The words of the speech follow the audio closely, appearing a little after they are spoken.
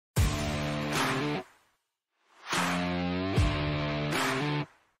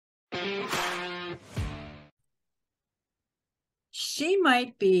She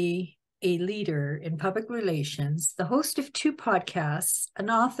might be a leader in public relations, the host of 2 podcasts,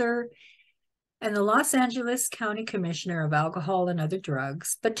 an author, and the Los Angeles County Commissioner of Alcohol and Other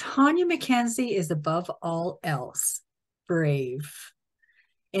Drugs. But Tonya McKenzie is above all else brave.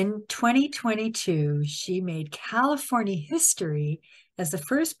 In 2022, she made California history as the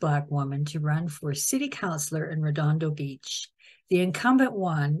first Black woman to run for city councilor in Redondo Beach. The incumbent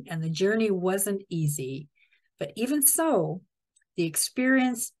won, and the journey wasn't easy. But even so, the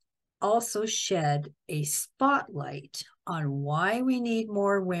experience also shed a spotlight on why we need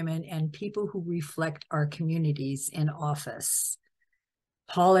more women and people who reflect our communities in office.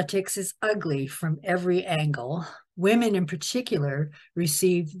 Politics is ugly from every angle. Women in particular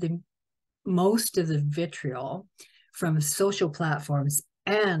receive the most of the vitriol from social platforms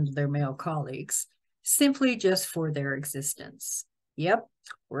and their male colleagues, simply just for their existence. Yep,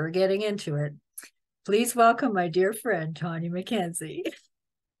 we're getting into it. Please welcome my dear friend, Tonya McKenzie.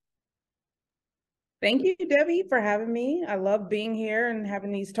 Thank you, Debbie, for having me. I love being here and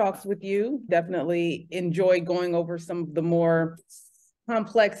having these talks with you. Definitely enjoy going over some of the more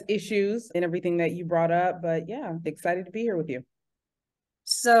complex issues and everything that you brought up. But yeah, excited to be here with you.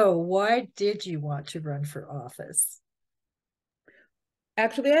 So why did you want to run for office?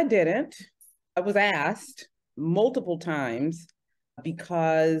 Actually, I didn't. I was asked multiple times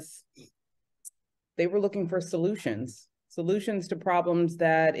because they were looking for solutions to problems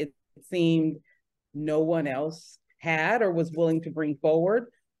that it seemed no one else had or was willing to bring forward.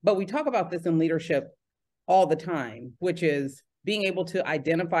 But we talk about this in leadership all the time, which is being able to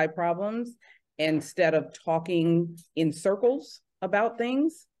identify problems instead of talking in circles about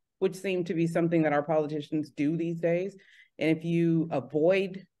things, which seem to be something that our politicians do these days. And if you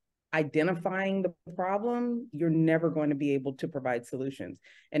avoid identifying the problem, you're never going to be able to provide solutions.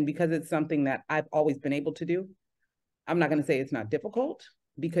 And because it's something that I've always been able to do, I'm not going to say it's not difficult,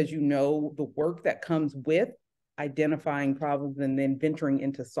 because you know the work that comes with identifying problems and then venturing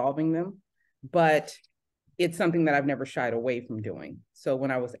into solving them. But it's something that I've never shied away from doing. So when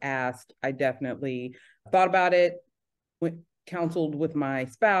I was asked, I definitely thought about it, counseled with my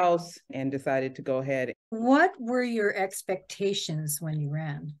spouse, and decided to go ahead. What were your expectations when you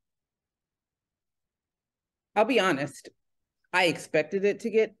ran? I'll be honest, I expected it to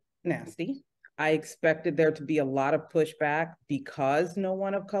get nasty. I expected there to be a lot of pushback because no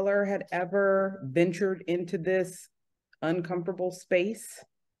one of color had ever ventured into this uncomfortable space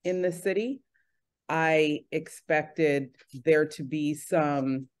in the city. I expected there to be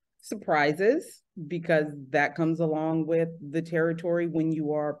some surprises because that comes along with the territory when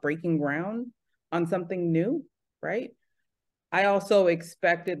you are breaking ground on something new, right? I also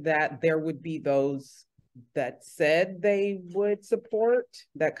expected that there would be those that said they would support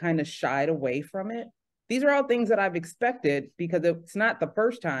that kind of shied away from it. These are all things that I've expected because it's not the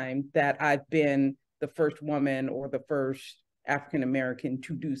first time that I've been the first woman or the first African-American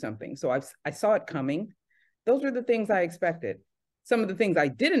to do something. So I saw it coming. Those are the things I expected. Some of the things I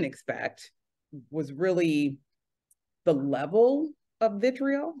didn't expect was really the level of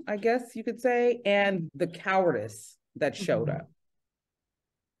vitriol, I guess you could say, and the cowardice that showed up.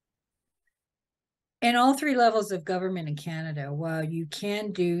 In all 3 levels of government in Canada, while you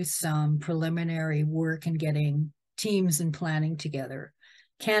can do some preliminary work in getting teams and planning together,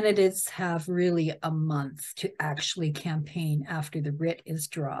 candidates have really a month to actually campaign after the writ is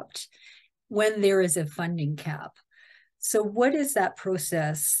dropped when there is a funding cap. So what is that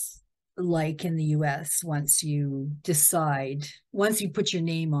process like in the US once you decide, once you put your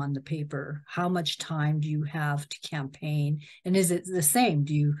name on the paper? How much time do you have to campaign? And is it the same?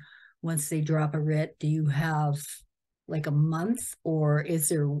 Once they drop a writ, do you have like a month, or is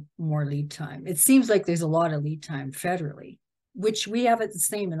there more lead time? It seems like there's a lot of lead time federally, which we have it the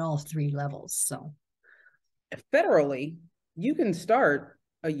same in all 3 levels. So federally, you can start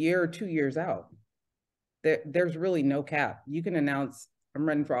a year or 2 years out. There's really no cap. You can announce, I'm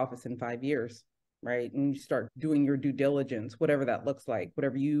running for office in 5 years, right? And you start doing your due diligence, whatever that looks like,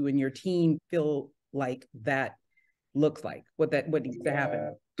 whatever you and your team feel like that looks like, what needs to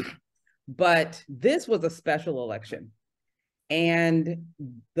happen. But this was a special election, and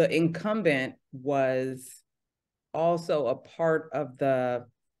the incumbent was also a part of the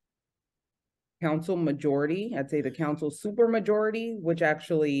council majority, I'd say the council supermajority, which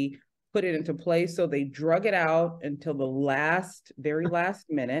actually put it into place. So they drug it out until the very last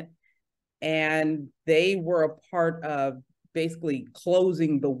minute. And they were a part of basically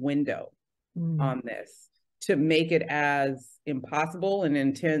closing the window on this to make it as impossible and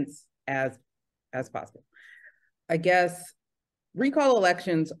intense as possible. I guess recall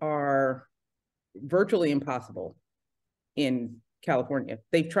elections are virtually impossible in California.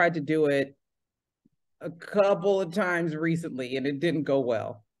 They've tried to do it a couple of times recently and it didn't go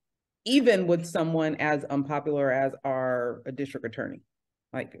well, even with someone as unpopular as our district attorney.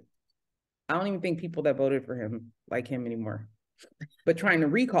 Like, I don't even think people that voted for him like him anymore. But trying to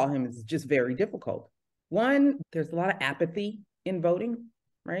recall him is just very difficult. One, there's a lot of apathy in voting,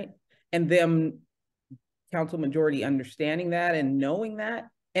 right? And them, council majority, understanding that and knowing that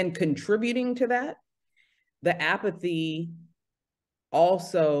and contributing to that. The apathy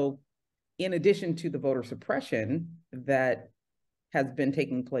also, in addition to the voter suppression that has been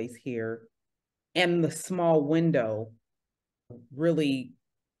taking place here, and the small window really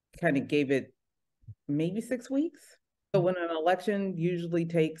kind of gave it maybe 6 weeks. So when an election usually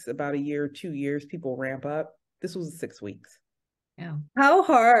takes about a year, 2 years, people ramp up. This was 6 weeks. Yeah. How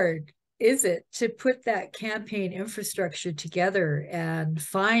hard is it to put that campaign infrastructure together and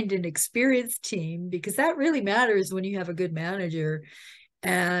find an experienced team? Because that really matters when you have a good manager,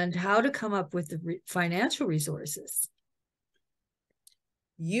 and how to come up with the financial resources.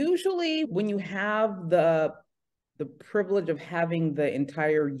 Usually when you have the privilege of having the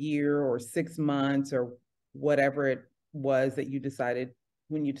entire year or 6 months or whatever it was that you decided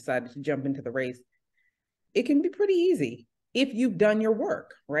when you decided to jump into the race, it can be pretty easy if you've done your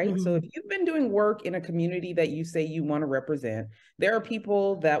work, right? So if you've been doing work in a community that you say you want to represent, there are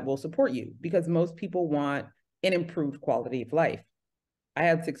people that will support you because most people want an improved quality of life. I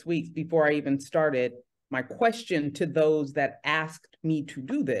had 6 weeks before I even started. My question to those that asked me to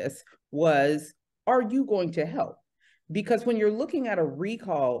do this was, are you going to help? Because when you're looking at a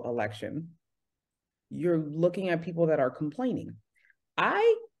recall election, you're looking at people that are complaining.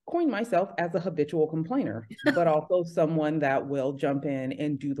 I coined myself as a habitual complainer, but also someone that will jump in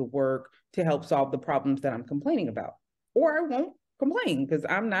and do the work to help solve the problems that I'm complaining about. Or I won't complain because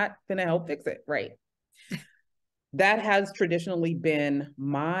I'm not going to help fix it, right? That has traditionally been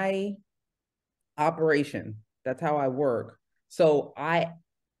my operation. That's how I work. So I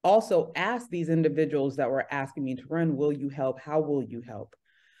also asked these individuals that were asking me to run, will you help? How will you help?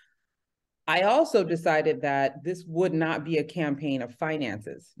 I also decided that this would not be a campaign of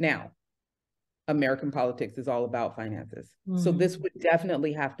finances. Now, American politics is all about finances. So this would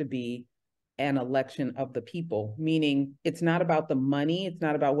definitely have to be an election of the people, meaning it's not about the money, it's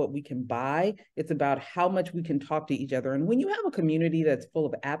not about what we can buy, it's about how much we can talk to each other. And when you have a community that's full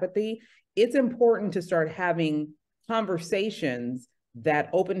of apathy, it's important to start having conversations that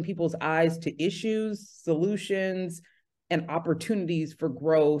open people's eyes to issues, solutions, and opportunities for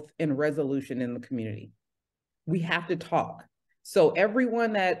growth and resolution in the community. We have to talk. So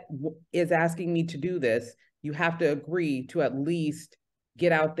everyone that is asking me to do this, you have to agree to at least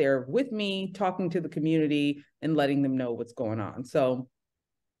get out there with me, talking to the community and letting them know what's going on. So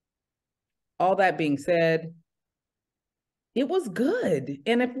all that being said, it was good.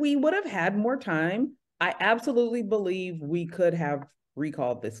 And if we would have had more time, I absolutely believe we could have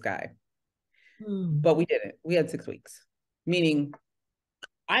recalled this guy. But we didn't. We had 6 weeks, meaning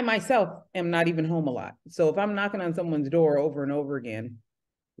I myself am not even home a lot. So if I'm knocking on someone's door over and over again,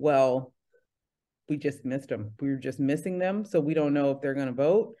 well, we just missed them. We were just missing them. So we don't know if they're going to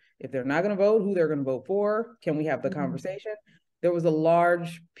vote. If they're not going to vote, who they're going to vote for. Can we have the conversation? There was a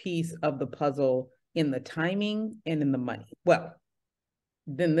large piece of the puzzle in the timing and in the money. Well,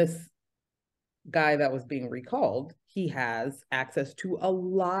 then this guy that was being recalled, he has access to a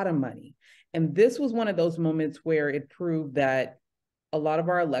lot of money. And this was one of those moments where it proved that a lot of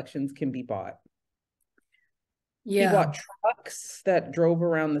our elections can be bought. Yeah. He bought trucks that drove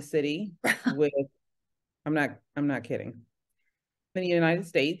around the city with, I'm not kidding. In the United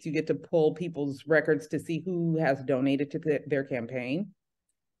States, you get to pull people's records to see who has donated to their campaign.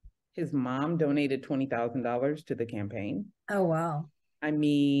 His mom donated $20,000 to the campaign. Oh, wow. I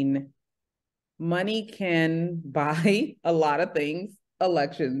mean, money can buy a lot of things,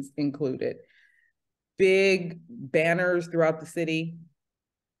 elections included. Big banners throughout the city.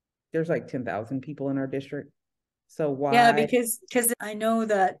 There's like 10,000 people in our district. So why? Yeah, because I know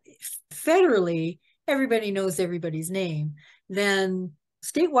that federally, everybody knows everybody's name. Then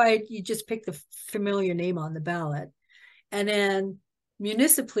statewide, you just pick the familiar name on the ballot. And then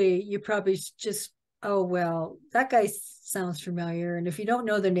municipally, you probably just, oh, well, that guy sounds familiar. And if you don't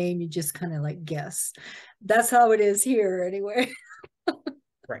know the name, you just kind of like guess. That's how it is here anyway.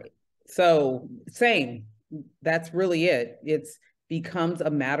 Right. So same. That's really it. It's becomes a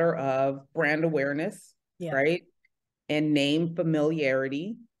matter of brand awareness, right? And name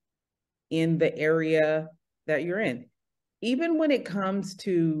familiarity in the area that you're in. Even when it comes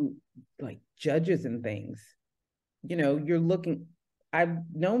to like judges and things, you know, you're looking, I've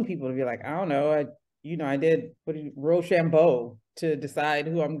known people to be like, I don't know, I did Rochambeau, to decide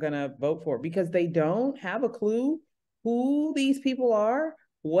who I'm going to vote for, because they don't have a clue who these people are,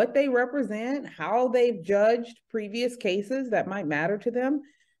 what they represent, how they've judged previous cases that might matter to them.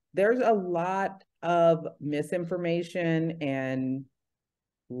 There's a lot of misinformation and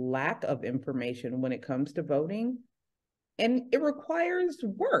lack of information when it comes to voting. And it requires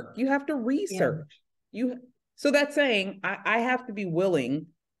work. You have to research. So that's saying I have to be willing,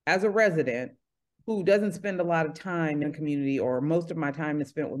 as a resident who doesn't spend a lot of time in a community, or most of my time is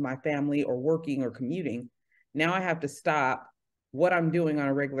spent with my family or working or commuting. Now I have to stop what I'm doing on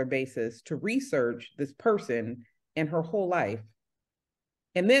a regular basis to research this person and her whole life.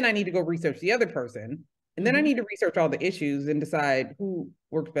 And then I need to go research the other person. And then I need to research all the issues and decide who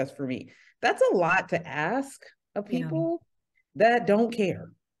works best for me. That's a lot to ask of people that don't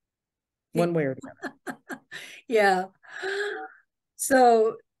care one way or the other. Yeah.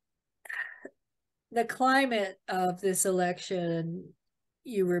 So the climate of this election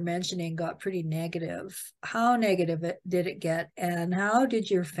you were mentioning got pretty negative. How negative did it get, and how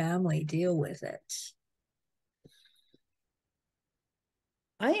did your family deal with it?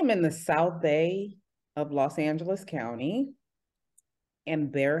 I am in the South Bay of Los Angeles County,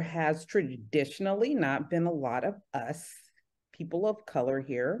 and there has traditionally not been a lot of us, people of color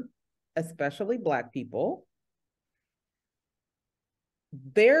here, especially Black people.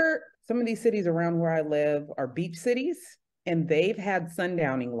 Some of these cities around where I live are beach cities, and they've had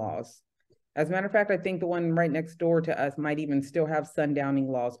sundowning laws. As a matter of fact, I think the one right next door to us might even still have sundowning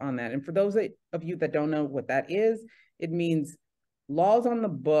laws on that. And for those of you that don't know what that is, it means laws on the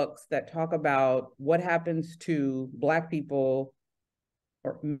books that talk about what happens to Black people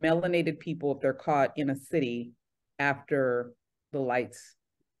or melanated people if they're caught in a city after the lights,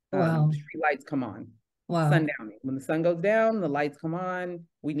 street lights come on. Sundowning. When the sun goes down, the lights come on.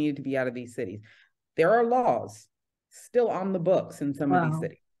 We needed to be out of these cities. There are laws still on the books in some of these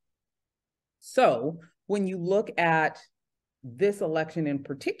cities. So when you look at this election in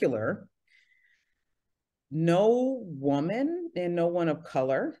particular, no woman and no one of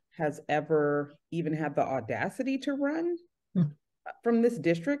color has ever even had the audacity to run from this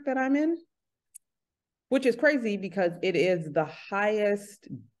district that I'm in, which is crazy because it is the highest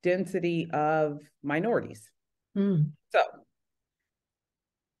density of minorities. So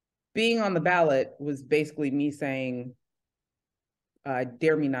being on the ballot was basically me saying,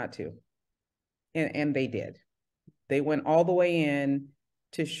 dare me not to. And they did. They went all the way in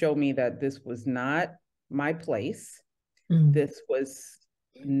to show me that this was not my place. This was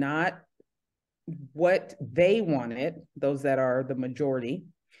not what they wanted, those that are the majority,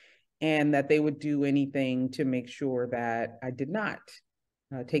 and that they would do anything to make sure that I did not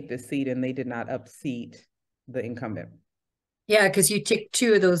take this seat and they did not upseat the incumbent. Yeah, because you ticked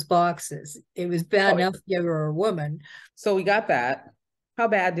 2 of those boxes. It was bad enough you were a woman. So we got that. How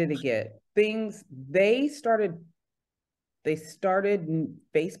bad did it get? They started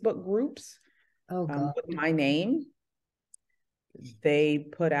Facebook groups with my name. They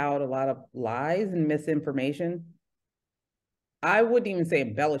put out a lot of lies and misinformation. I wouldn't even say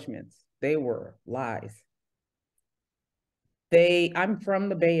embellishments. They were lies. I'm from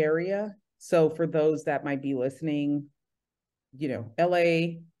the Bay Area. So for those that might be listening,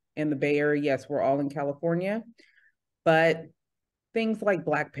 LA and the Bay Area, yes, we're all in California, but things like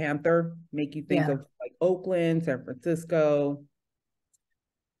Black Panther make you think of like Oakland, San Francisco,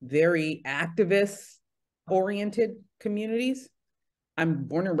 very activist-oriented communities. I'm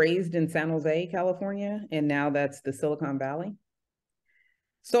born and raised in San Jose, California, and now that's the Silicon Valley.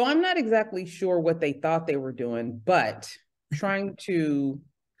 So I'm not exactly sure what they thought they were doing, but trying to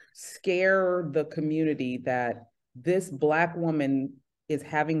scare the community that this Black woman is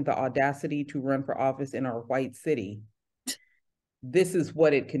having the audacity to run for office in our white city. This is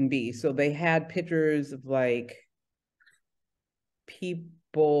what it can be. So they had pictures of like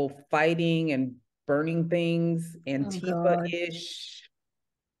people fighting and burning things, Antifa-ish,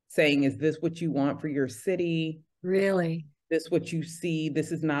 saying, is this what you want for your city? Really? This what you see?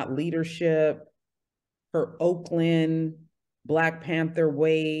 This is not leadership. Her Oakland Black Panther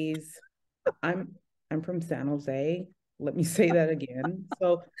ways. I'm from San Jose. Let me say that again.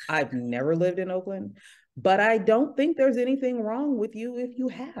 So I've never lived in Oakland, but I don't think there's anything wrong with you if you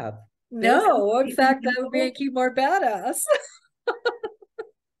have. No, in fact, that would make you more badass.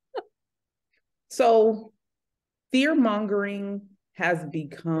 So fear-mongering has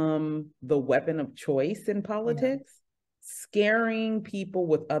become the weapon of choice in politics, scaring people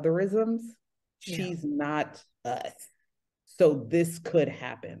with otherisms. She's not us. So this could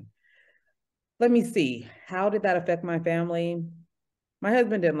happen. Let me see. How did that affect my family? My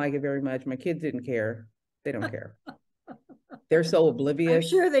husband didn't like it very much. My kids didn't care. They don't care. They're so I'm oblivious.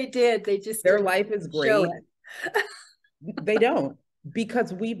 sure they did. They just Their didn't life is show great. it. They don't,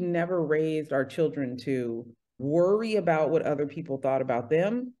 because we've never raised our children to worry about what other people thought about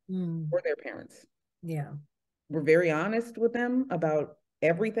them or their parents. Yeah. We're very honest with them about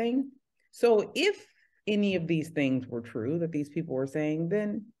everything. So if any of these things were true that these people were saying,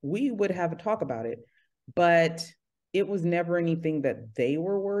 then we would have a talk about it. But it was never anything that they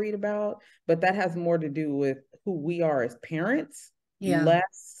were worried about. But that has more to do with who we are as parents,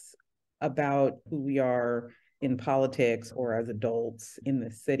 less about who we are in politics or as adults in the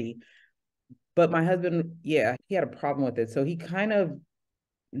city. But my husband, yeah, he had a problem with it. So he kind of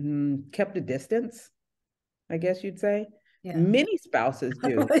kept a distance, I guess you'd say. Yeah. Many spouses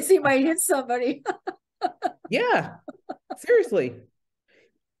do. Otherwise, he might hit somebody. Yeah, seriously.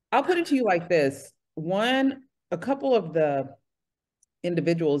 I'll put it to you like this. A couple of the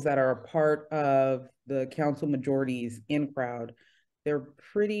individuals that are a part of the council majority's in crowd, they're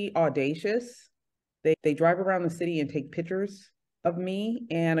pretty audacious. They drive around the city and take pictures of me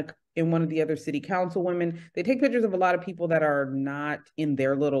and one of the other city council women. They take pictures of a lot of people that are not in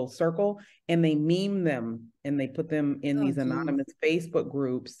their little circle, and they meme them and they put them in these anonymous Facebook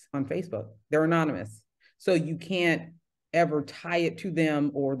groups on Facebook. They're anonymous. So you can't ever tie it to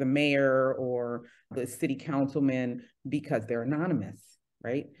them or the mayor or the city councilman because they're anonymous,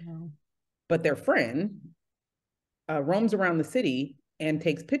 right? No. But their friend roams around the city and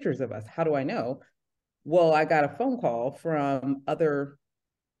takes pictures of us. How do I know? Well, I got a phone call from other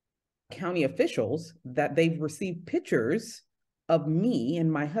county officials that they've received pictures of me and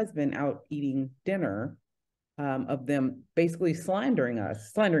my husband out eating dinner, of them basically slandering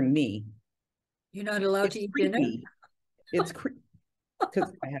us, slandering me. You're not allowed to eat dinner? It's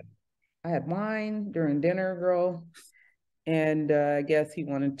because I had wine during dinner, girl, and I guess he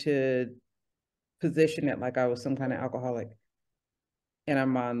wanted to position it like I was some kind of alcoholic. And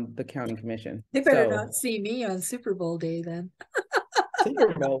I'm on the county commission. They better not see me on Super Bowl day then.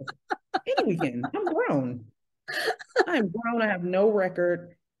 Super Bowl. Any weekend. I'm grown. I'm grown. I have no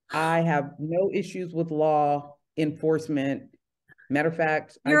record. I have no issues with law enforcement. Matter of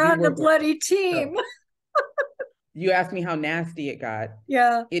fact, you're on the bloody team. You asked me how nasty it got.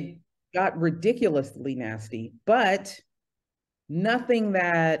 Yeah. It got ridiculously nasty, but nothing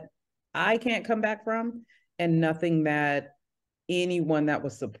that I can't come back from, and nothing that anyone that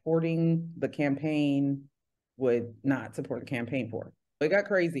was supporting the campaign would not support the campaign for. It got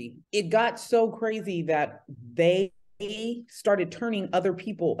crazy. It got so crazy that they started turning other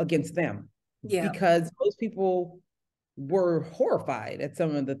people against them. Yeah. Because most people were horrified at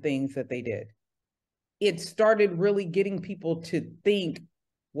some of the things that they did. It started really getting people to think,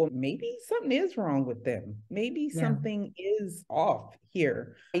 well, maybe something is wrong with them. Maybe something is off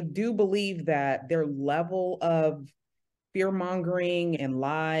here. I do believe that their level of fear-mongering and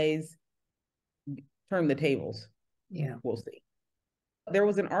lies turn the tables. Yeah. We'll see. There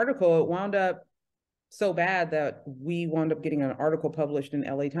was an article, it wound up so bad that we wound up getting an article published in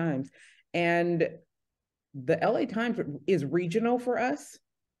LA Times. And the LA Times is regional for us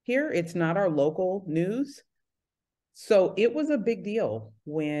here. It's not our local news. So it was a big deal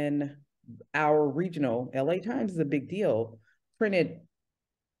when our regional, LA Times is a big deal, printed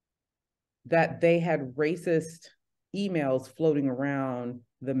that they had racist emails floating around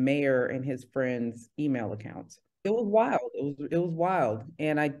the mayor and his friends' email accounts. It was wild. It was wild.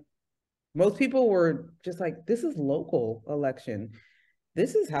 And most people were just like, this is local election.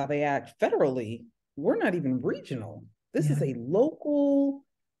 This is how they act federally. We're not even regional. This is a local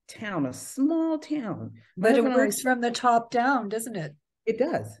town, a small town. But it works from the top down, doesn't it? It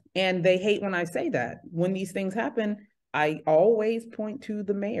does. And they hate when I say that. When these things happen, I always point to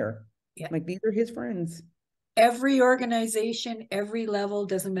the mayor. Yeah. Like, these are his friends. Every organization, every level,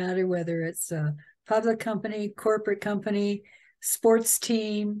 doesn't matter whether it's a public company, corporate company, sports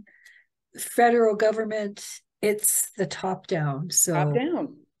team, federal government, it's the top down. So top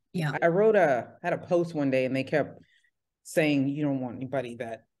down. Yeah. I had a post one day and they kept saying, you don't want anybody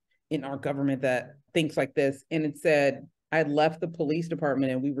that in our government that thinks like this. And it said, I had left the police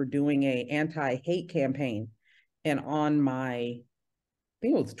department and we were doing a anti-hate campaign. And on I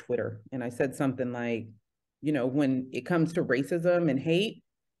think it was Twitter. And I said something like, you know, when it comes to racism and hate,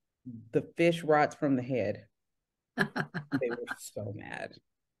 the fish rots from the head. They were so mad.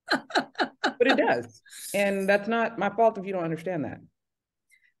 But it does. And that's not my fault if you don't understand that.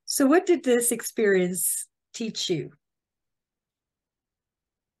 So what did this experience teach you?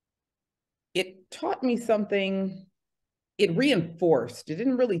 It taught me something. It reinforced. It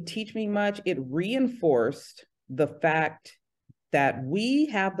didn't really teach me much. It reinforced the fact that we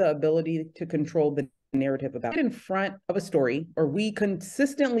have the ability to control the narrative about it in front of a story, or we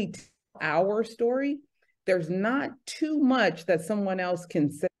consistently tell our story, there's not too much that someone else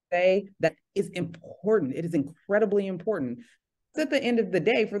can say that is important. It is incredibly important. At the end of the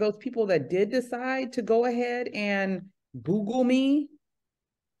day, for those people that did decide to go ahead and Google me,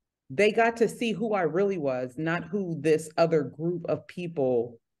 they got to see who I really was, not who this other group of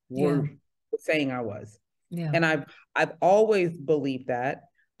people were saying I was. Yeah. And I've always believed that.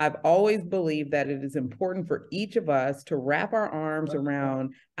 I've always believed that it is important for each of us to wrap our arms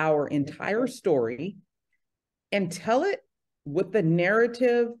around our entire story and tell it with the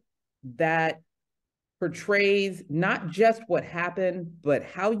narrative that portrays not just what happened, but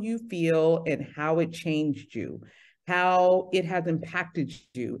how you feel and how it changed you, how it has impacted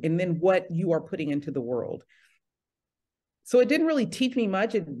you, and then what you are putting into the world. So it didn't really teach me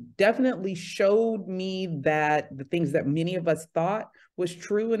much. It definitely showed me that the things that many of us thought was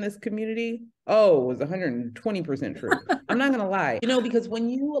true in this community, oh, it was 120% true. I'm not going to lie, because when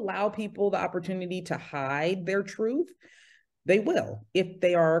you allow people the opportunity to hide their truth, they will, if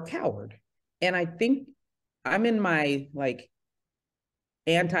they are a coward. And I think I'm in my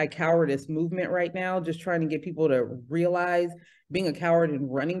anti-cowardice movement right now, just trying to get people to realize being a coward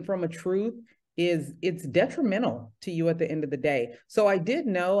and running from a truth it's detrimental to you at the end of the day. So I did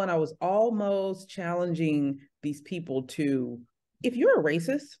know, and I was almost challenging these people to, if you're a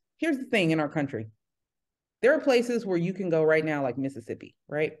racist, here's the thing in our country. There are places where you can go right now, like Mississippi,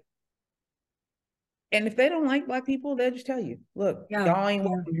 right? And if they don't like Black people, they'll just tell you, look, y'all ain't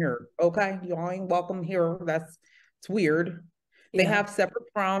welcome here. Okay, y'all ain't welcome here. It's weird. They have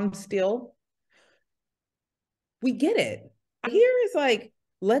separate proms still. We get it. Here is like,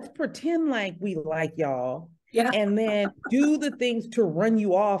 let's pretend like we like y'all, and then do the things to run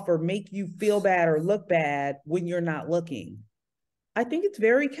you off or make you feel bad or look bad when you're not looking. I think it's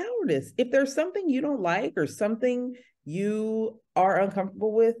very cowardice. If there's something you don't like or something you are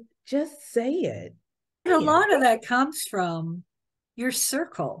uncomfortable with, just say it. And a lot of that comes from your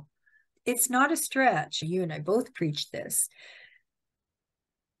circle. It's not a stretch. You and I both preach this.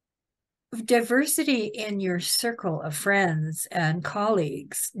 Diversity in your circle of friends and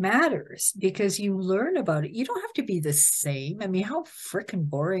colleagues matters because you learn about it. You don't have to be the same. I mean, how freaking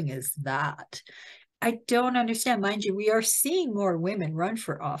boring is that? I don't understand. Mind you, we are seeing more women run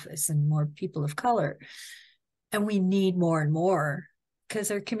for office and more people of color. And we need more and more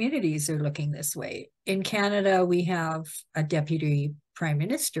because our communities are looking this way. In Canada, we have a deputy prime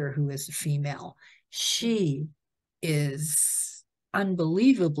minister who is a female. She is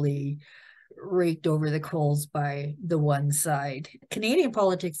unbelievably raked over the coals by the one side. Canadian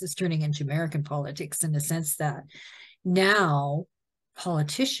politics is turning into American politics in the sense that now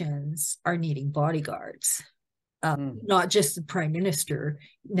politicians are needing bodyguards, not just the prime minister.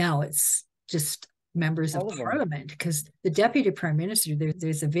 Now it's just members of parliament, because the deputy prime minister,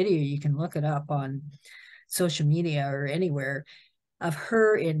 there's a video, you can look it up on social media or anywhere, of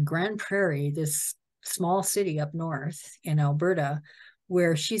her in Grand Prairie, this small city up north in Alberta,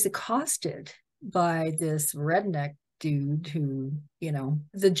 where she's accosted by this redneck dude who,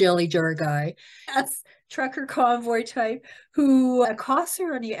 the jelly jar guy, that's trucker convoy type, who accosts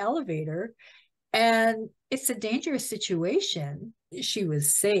her on the elevator. And it's a dangerous situation. She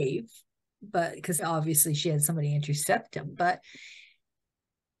was safe, but because obviously she had somebody intercept him, but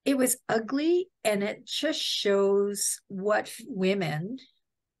it was ugly. And it just shows what women,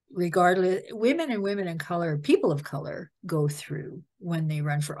 regardless, women and women in color, people of color, go through when they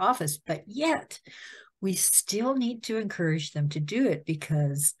run for office. But yet we still need to encourage them to do it,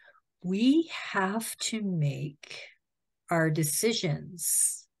 because we have to make our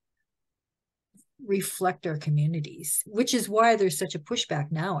decisions reflect our communities, which is why there's such a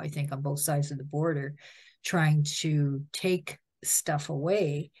pushback now, I think, on both sides of the border, trying to take stuff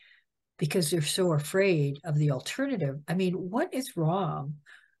away because they're so afraid of the alternative. I mean, what is wrong?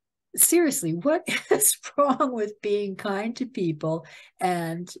 Seriously, what is wrong with being kind to people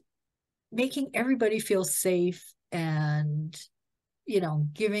and making everybody feel safe and,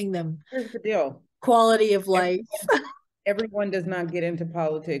 giving them Here's the deal. Quality of life? Everyone does not get into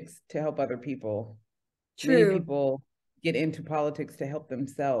politics to help other people. True. Many people get into politics to help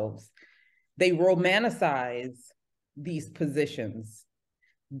themselves. They romanticize these positions.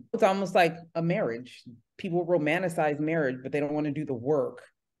 It's almost like a marriage. People romanticize marriage, but they don't want to do the work.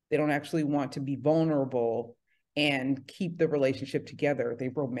 They don't actually want to be vulnerable and keep the relationship together. They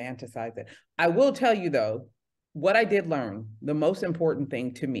romanticize it. I will tell you, though, what I did learn, the most important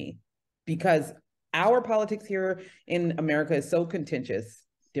thing to me, because our politics here in America is so contentious,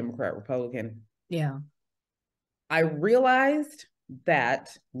 Democrat, Republican. Yeah. I realized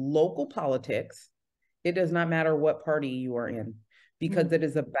that local politics It does not matter what party you are in, because it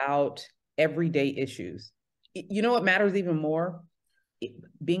is about everyday issues. You know what matters even more?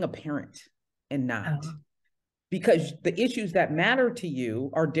 Being a parent and not. Because the issues that matter to you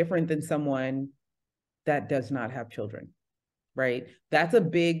are different than someone that does not have children, right? That's a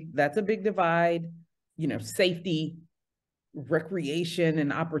big divide. You know, safety, recreation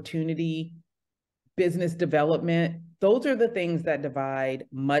and opportunity, business development. Those are the things that divide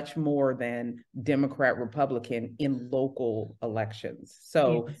much more than Democrat, Republican in local elections.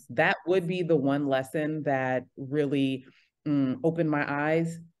 So that would be the one lesson that really opened my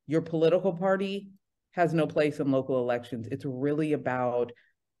eyes. Your political party has no place in local elections. It's really about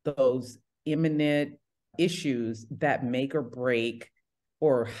those imminent issues that make or break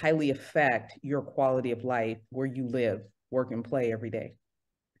or highly affect your quality of life where you live, work, and play every day.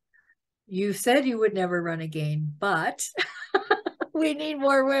 You said you would never run again, but we need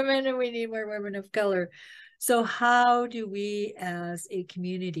more women, and we need more women of color. So how do we as a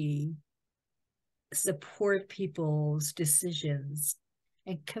community support people's decisions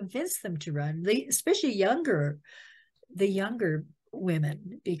and convince them to run, especially the younger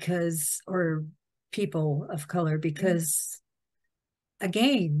women, because, or people of color, because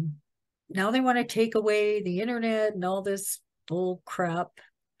again, now they want to take away the internet and all this bull crap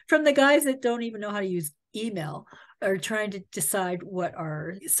from the guys that don't even know how to use email, or trying to decide what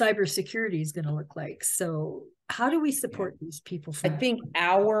our cybersecurity is going to look like. So how do we support these people? I think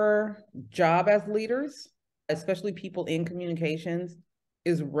our job as leaders, especially people in communications,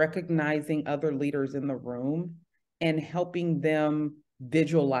 is recognizing other leaders in the room and helping them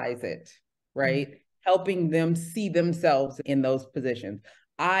visualize it, right? Helping them see themselves in those positions.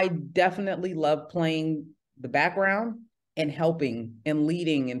 I definitely love playing the background and helping and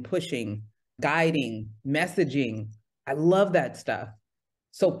leading and pushing, guiding, messaging. I love that stuff.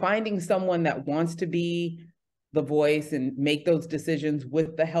 So finding someone that wants to be the voice and make those decisions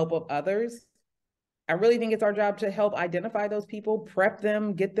with the help of others, I really think it's our job to help identify those people, prep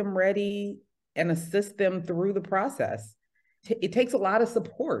them, get them ready, and assist them through the process. It takes a lot of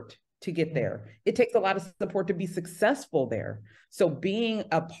support to get there. It takes a lot of support to be successful there. So being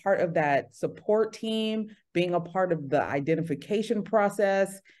a part of that support team, being a part of the identification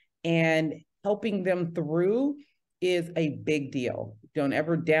process, and helping them through is a big deal. Don't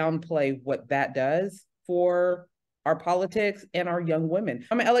ever downplay what that does for our politics and our young women.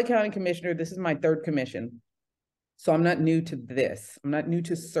 I'm an LA County Commissioner. This is my third commission. So I'm not new to this. I'm not new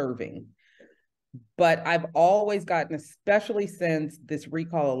to serving. But I've always gotten, especially since this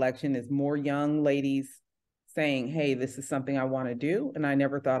recall election, is more young ladies saying, hey, this is something I want to do. And I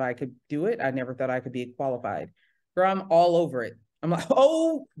never thought I could do it. I never thought I could be qualified. Girl, I'm all over it. I'm like,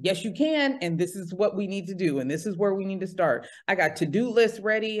 oh, yes, you can. And this is what we need to do. And this is where we need to start. I got to-do lists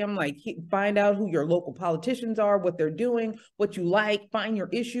ready. I'm like, find out who your local politicians are, what they're doing, what you like, find your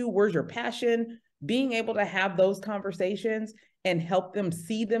issue, where's your passion. Being able to have those conversations and help them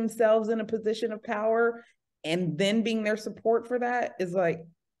see themselves in a position of power, and then being their support for that is like,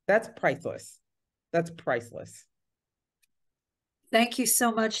 that's priceless. That's priceless. Thank you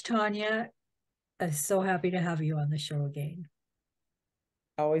so much, Tonya. I'm so happy to have you on the show again.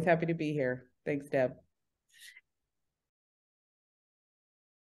 Always happy to be here. Thanks, Deb.